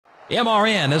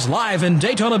MRN is live in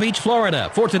Daytona Beach,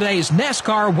 Florida for today's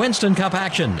NASCAR Winston Cup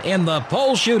action in the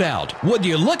pole shootout. Would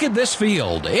you look at this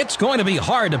field? It's going to be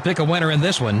hard to pick a winner in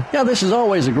this one. Yeah, this is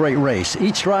always a great race.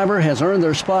 Each driver has earned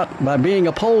their spot by being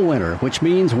a pole winner, which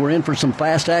means we're in for some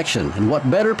fast action. And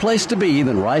what better place to be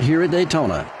than right here at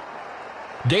Daytona?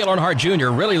 Dale Earnhardt Jr.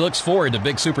 really looks forward to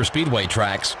big superspeedway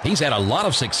tracks. He's had a lot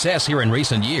of success here in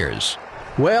recent years.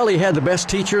 Well, he had the best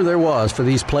teacher there was for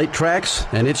these plate tracks,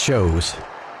 and it shows.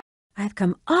 I've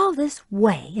come all this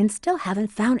way and still haven't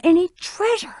found any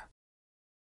treasure.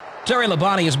 Terry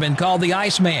Labonte has been called the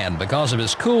Iceman because of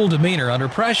his cool demeanor under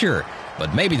pressure.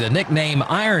 But maybe the nickname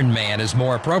Iron Man is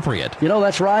more appropriate. You know,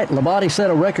 that's right. Labonte set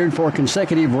a record for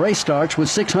consecutive race starts with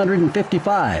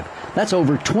 655. That's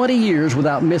over 20 years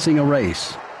without missing a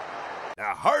race. The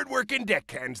hard-working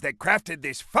deckhands that crafted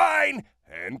this fine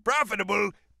and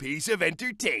profitable piece of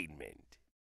entertainment.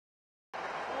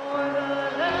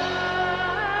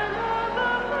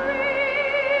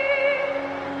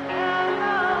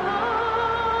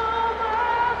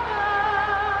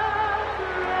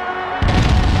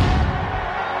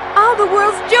 All the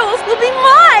world's jewels will be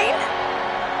mine!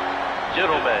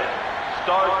 Gentlemen,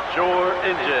 start your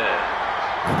engine.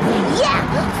 Yeah,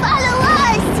 follow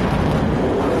us!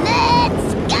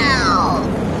 Let's go!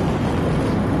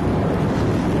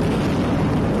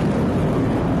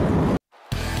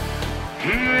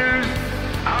 Here's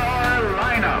our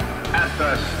lineup at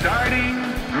the starting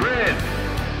grid.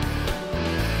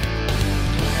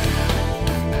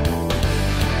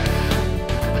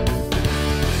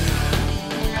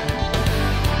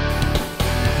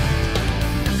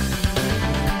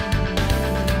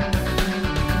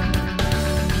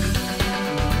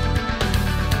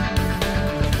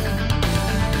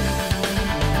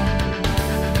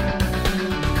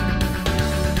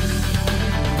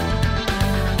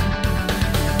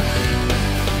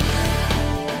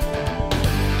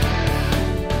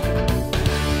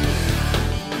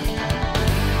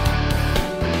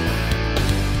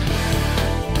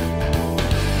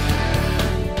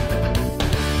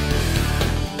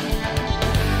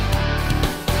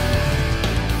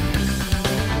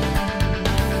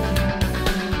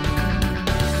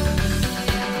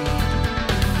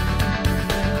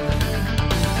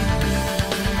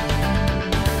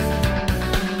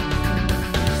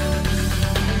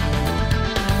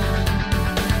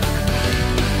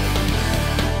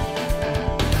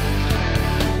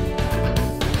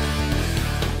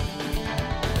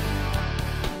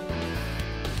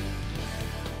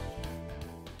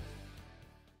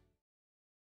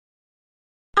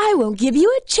 I will give you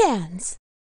a chance.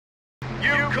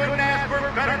 You couldn't ask for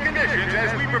better conditions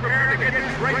as we prepare to get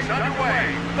this race underway.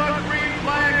 The green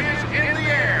flag is in the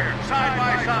air. Side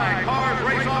by side, cars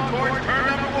race on towards turn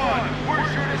number one. We're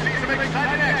sure to see some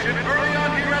exciting action early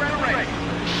on here at the race.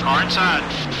 Car inside,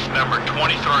 number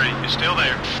 23 is still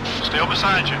there. Still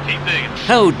beside you. Keep digging.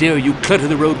 How dare you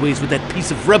clutter the roadways with that piece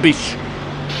of rubbish?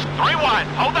 3 wide.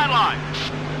 Hold that line.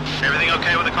 Everything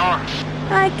okay with the car?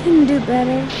 I can do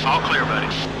better. All clear,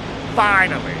 buddy.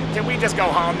 Finally, can we just go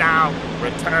home now?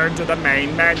 Return to the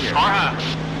main menu. Car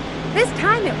high. This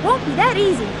time it won't be that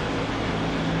easy.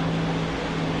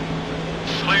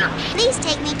 Clear. Please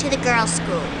take me to the girls'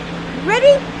 school.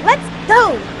 Ready? Let's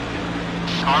go!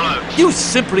 Car low. You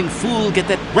simpering fool, get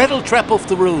that rattle trap off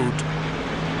the road.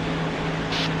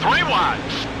 3 wide.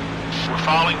 We're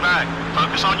falling back.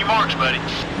 Focus on your marks, buddy.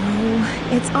 Oh,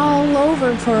 it's all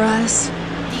over for us.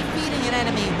 Defeating an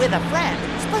enemy with a friend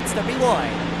splits the reward.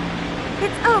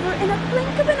 It's over in a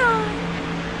blink of an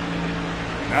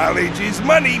eye. Knowledge is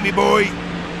money, me boy.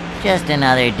 Just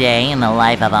another day in the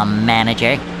life of a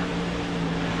manager.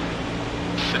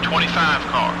 The 25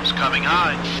 car is coming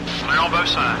high. Clear on both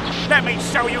sides. Let me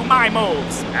show you my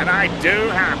moves, and I do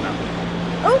have them.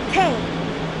 Okay.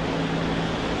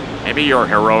 Maybe your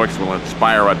heroics will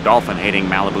inspire a dolphin-hating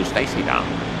Malibu Stacy down.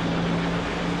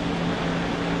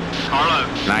 Car low.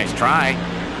 Nice try.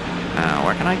 Now,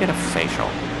 where can I get a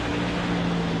facial?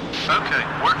 Okay,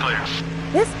 we're clear.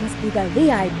 This must be the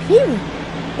VIP room.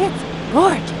 It's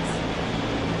gorgeous.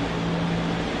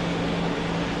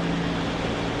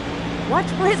 Watch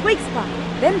for his weak spot,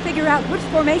 then figure out which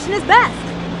formation is best.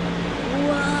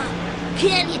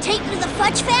 Can you take me to the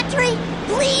fudge factory?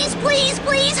 Please, please,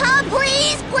 please, huh?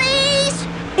 Please, please!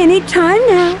 Anytime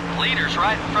now. Leader's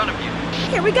right in front of you.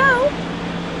 Here we go.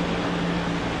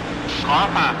 Car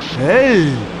high.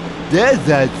 Hey, there's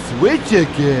that switch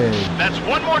again. That's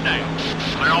one more down.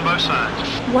 Clear on both sides.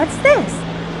 What's this?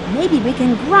 Maybe we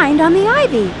can grind on the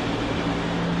ivy.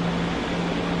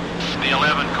 The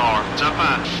 11 car. It's up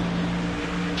high.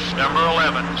 Number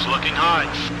 11 is looking high.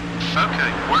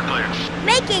 Okay, we're clear.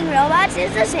 Making robots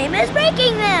is the same as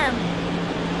breaking them.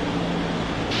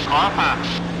 Climb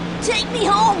high. Take me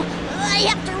home. I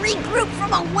have to regroup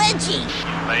from a wedgie.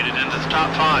 Made it into the top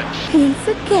 5. Piece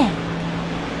of cake.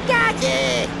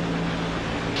 Gotcha.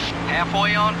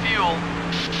 Halfway on fuel.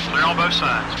 Clear on both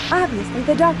sides. Obviously,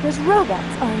 the doctor's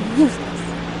robots are useless.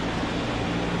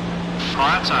 Car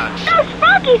outside. Those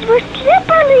froggies were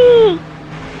slippery.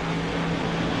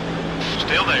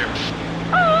 Still there.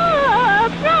 Oh,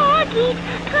 froggies,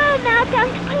 come out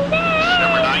and play.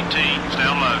 Number 19, it's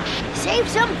down low. Save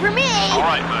some for me. All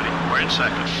right, buddy. We're in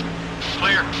second.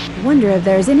 Clear. Wonder if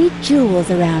there's any jewels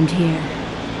around here.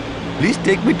 Please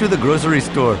take me to the grocery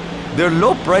store. Their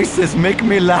low prices make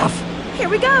me laugh. Here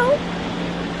we go.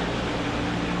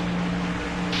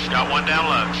 Got one down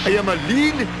low. I am a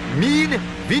lean, mean,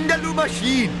 Vindaloo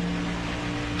machine.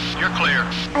 You're clear.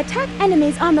 Attack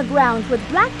enemies on the ground with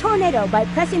Black Tornado by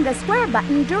pressing the square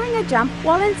button during a jump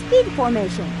while in speed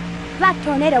formation. Black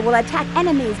Tornado will attack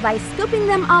enemies by scooping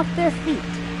them off their feet.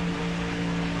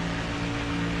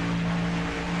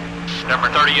 Number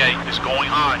 38 is going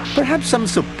high. Perhaps some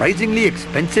surprisingly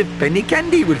expensive penny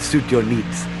candy will suit your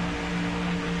needs.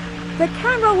 The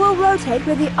camera will rotate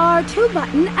with the R2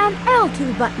 button and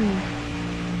L2 button.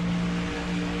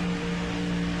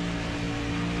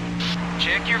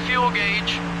 Check your fuel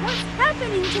gauge. What's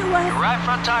happening to us? Your right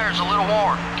front tire's a little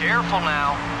worn. Careful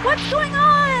now. What's going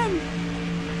on?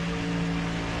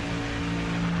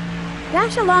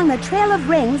 Dash along the trail of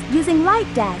rings using Light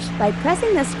Dash by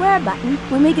pressing the square button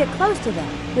when we get close to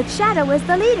them, with Shadow as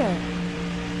the leader.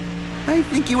 I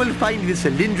think you will find the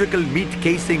cylindrical meat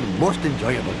casing most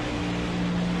enjoyable.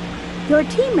 Your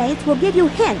teammates will give you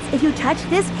hints if you touch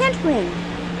this hint ring.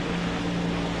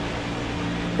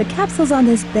 The capsules on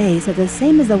this base are the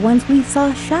same as the ones we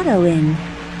saw Shadow in.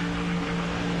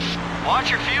 Watch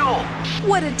your fuel.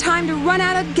 What a time to run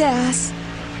out of gas.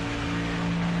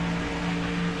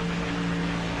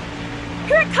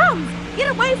 Here it comes! Get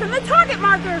away from the target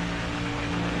marker!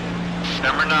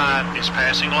 Number 9 is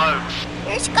passing low.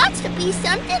 There's got to be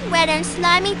something wet and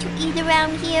slimy to eat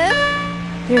around here.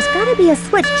 There's got to be a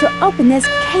switch to open this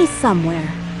case somewhere.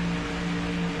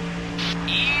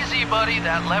 Easy, buddy.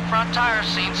 That left front tire's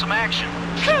seen some action.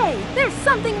 Hey, there's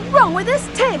something wrong with this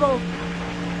table!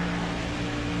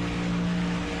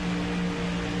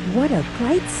 What a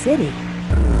bright city.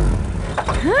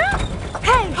 Huh?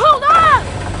 Hey, hold up!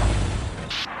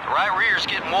 The right rear's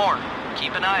getting worn.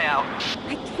 Keep an eye out.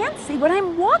 I can't see what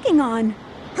I'm walking on.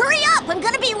 Hurry up, I'm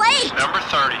gonna be late. Number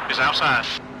 30 is outside.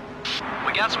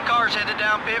 We got some cars headed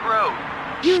down pit road.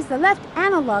 Use the left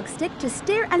analog stick to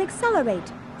steer and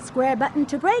accelerate, square button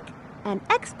to brake, and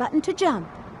X button to jump.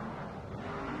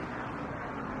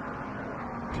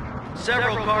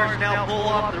 Several cars now pull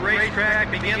off the racetrack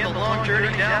and begin the long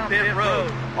journey down pit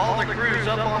road. All the crews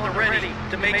up on the ready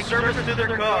to make service to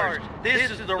their cars.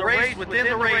 This is the race within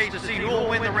the race to see who will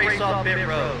win the race off pit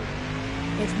road.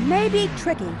 It may be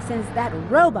tricky since that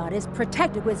robot is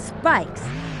protected with spikes.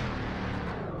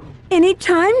 Any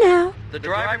time now. The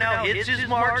driver now hits his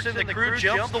marks and the crew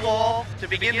jumps the wall to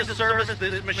begin to service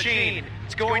this machine.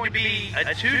 It's going to be a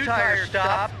 2-tire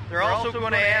stop. They're also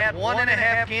going to add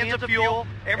 1.5 cans of fuel.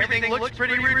 Everything looks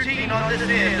pretty routine on this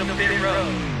end of pit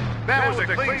road. That was a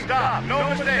clean stop, no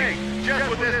mistake. Just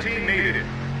what this team needed.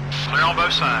 Clear on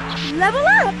both sides. Level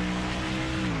up!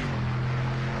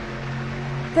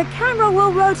 The camera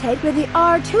will rotate with the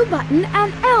R2 button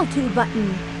and L2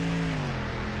 button.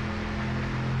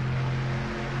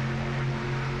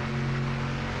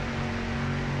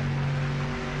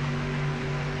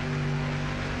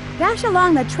 Dash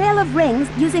along the trail of rings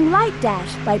using Light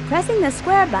Dash by pressing the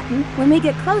square button when we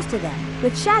get close to them,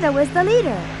 with Shadow as the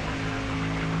leader.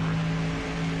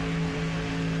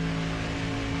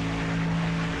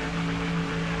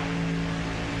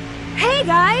 Hey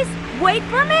guys, wait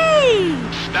for me!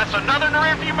 That's another in the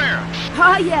rearview mirror.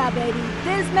 Oh yeah, baby,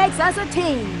 this makes us a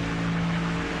team.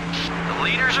 The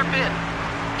leaders are bitten.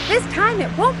 This time it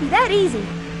won't be that easy.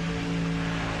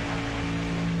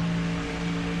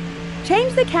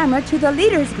 Change the camera to the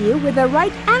leader's view with the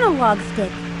right analog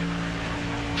stick.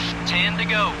 10 to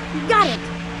go. Got it.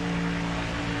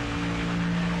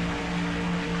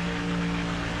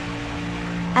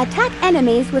 Attack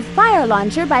enemies with fire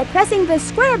launcher by pressing the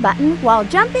square button while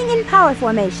jumping in power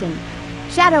formation.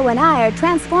 Shadow and I are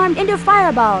transformed into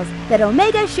fireballs that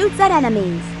Omega shoots at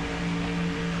enemies.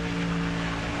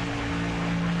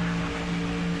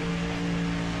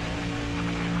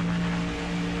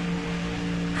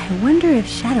 I wonder if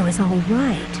Shadow is all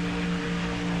right.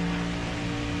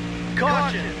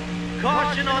 Caution!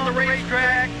 Caution on the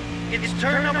racetrack! It's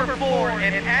turn number 4,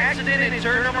 and an accident in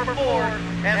turn number 4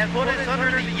 has put us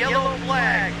under the yellow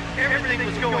flag. Everything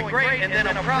was going great, and then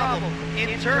a problem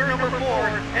in turn number 4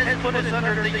 has put us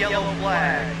under the yellow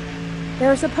flag.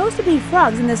 There are supposed to be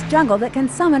frogs in this jungle that can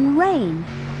summon rain.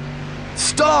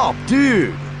 Stop,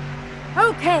 dude!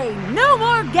 Okay, no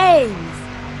more games!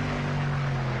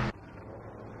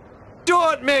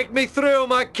 Don't make me throw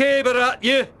my caber at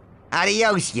you!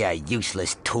 Adios, you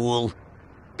useless tool.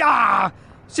 Ah!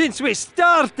 Since we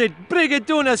started,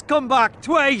 Brigadona's come back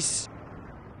twice!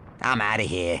 I'm out of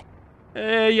here.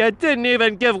 You didn't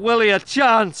even give Willie a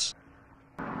chance.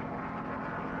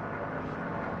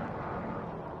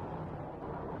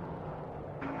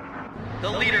 The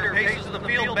leader paces the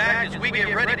field back as we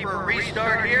get ready for a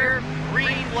restart here.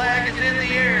 Green flag is in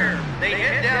the air. They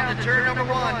head down to turn number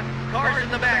 1. Cars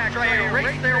in the back try to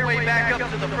race their way back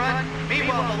up to the front.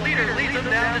 Meanwhile, the leader leads them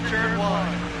down to turn 1.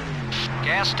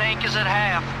 Gas tank is at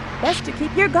half. Best to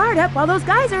keep your guard up while those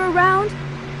guys are around.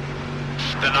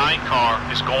 The 9 car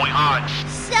is going hot.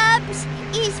 Subs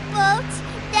is boats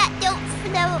that don't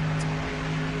float.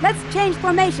 Let's change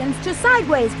formations to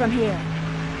sideways from here.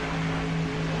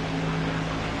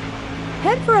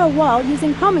 Head for a wall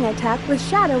using homing attack with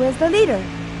Shadow as the leader.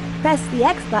 Press the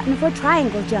X button for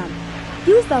triangle jump.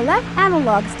 Use the left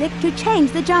analog stick to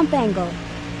change the jump angle.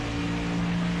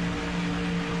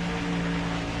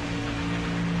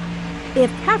 If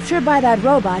captured by that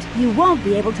robot, you won't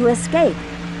be able to escape.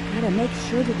 Gotta make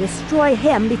sure to destroy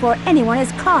him before anyone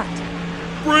is caught.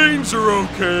 Brains are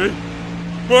okay,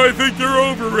 but I think they're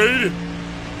overrated.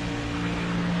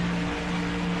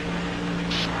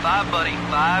 5, buddy.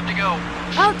 5 to go.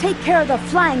 I'll take care of the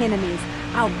flying enemies.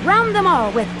 I'll ground them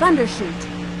all with Thundershoot.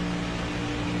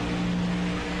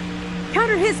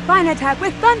 Counter his spine attack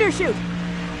with Thundershoot.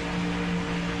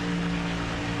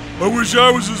 I wish I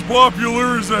was as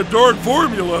popular as that dark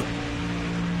formula.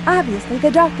 Obviously, the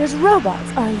doctor's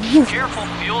robots are useless. Careful,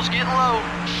 fuel's getting low.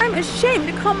 I'm ashamed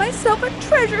to call myself a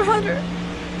treasure hunter.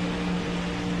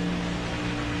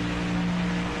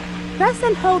 Press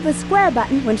and hold the square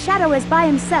button when Shadow is by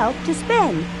himself to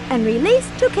spin, and release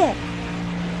to kick.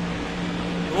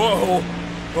 Uh-oh,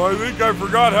 I think I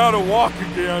forgot how to walk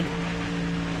again.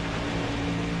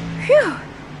 Phew!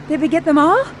 Did we get them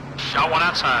all? Got one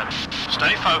outside.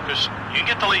 Stay focused. You can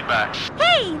get the lead back.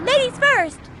 Hey, ladies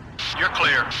first! You're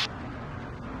clear.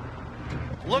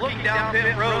 Looking down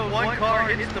pit road, one car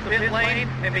hits the pit lane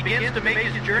and begins to make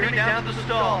his journey down to the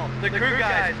stall. The crew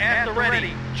guys at the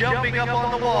ready, jumping up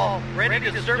on the wall,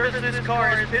 ready to service this car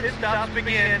as pit stops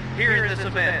begin here in this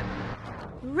event.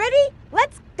 Ready?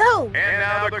 Let's go! And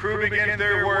now the crew begins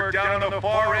their work down on the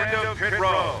far end of pit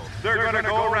row. They're gonna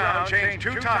go around, change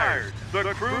 2 tires.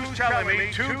 The crew's telling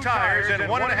me 2 tires and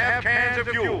 1.5 cans of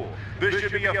fuel. This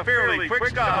should be a fairly quick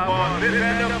stop on this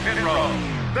end of pit row.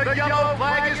 The yellow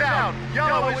flag is out.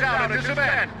 Yellow is out in this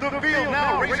event. The field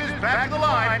now races back to the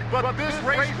line, but this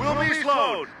race will be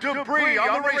slowed. Debris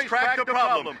on the racetrack the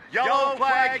problem. Yellow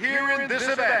flag here in this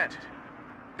event.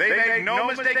 They made no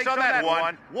mistakes on that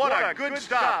one. What a good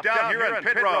stop down here at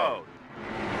pit road.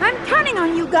 I'm counting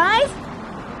on you guys!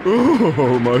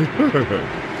 Oh, my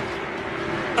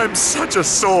head. I'm such a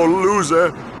sore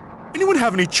loser. Anyone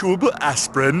have any chewable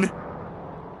aspirin?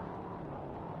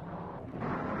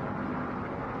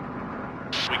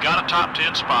 We got a top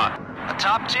 10 spot. A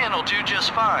top 10 will do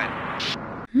just fine.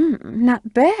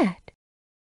 Not bad.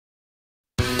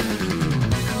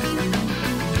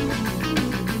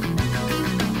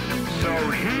 So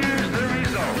here's the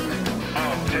result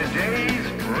of today's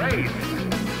race.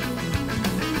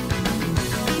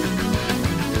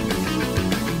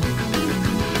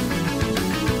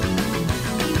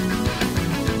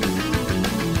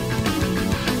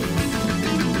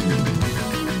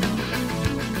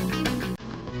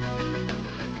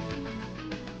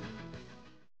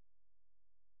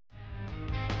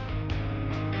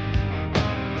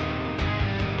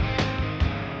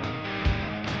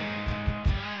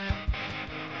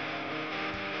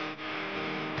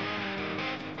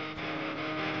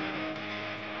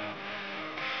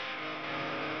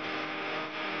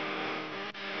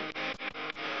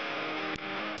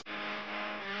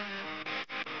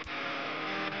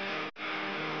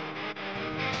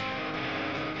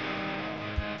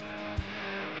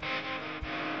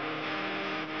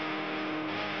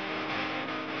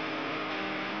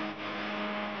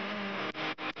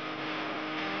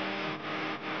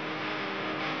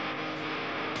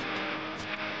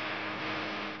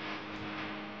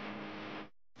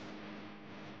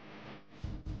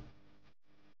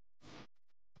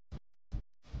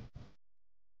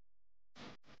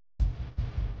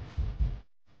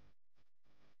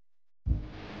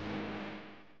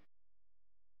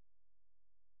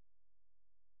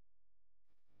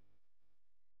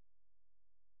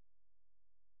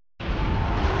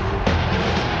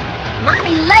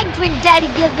 liked when Daddy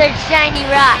gives her shiny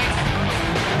rocks.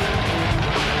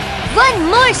 One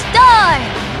more star!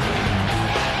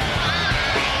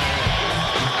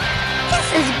 This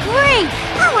is great!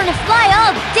 I want to fly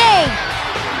all day!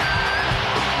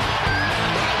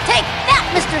 Take that,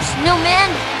 Mr.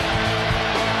 Snowman!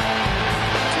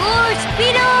 Tour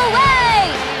Speedo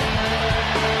away!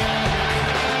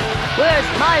 Where's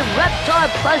my Reptar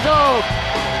puzzle?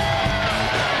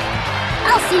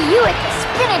 I'll see you at the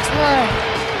spinach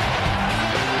line!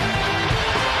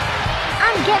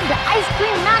 I'm getting to Ice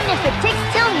Cream Mountain if it takes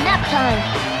till nap time!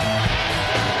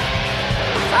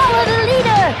 Follow the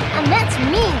leader, and that's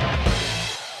me!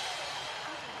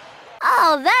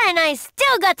 Oh, that and I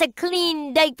still got to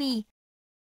clean diaper!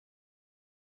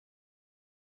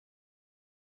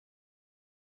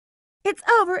 It's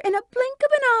over in a blink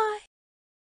of an eye.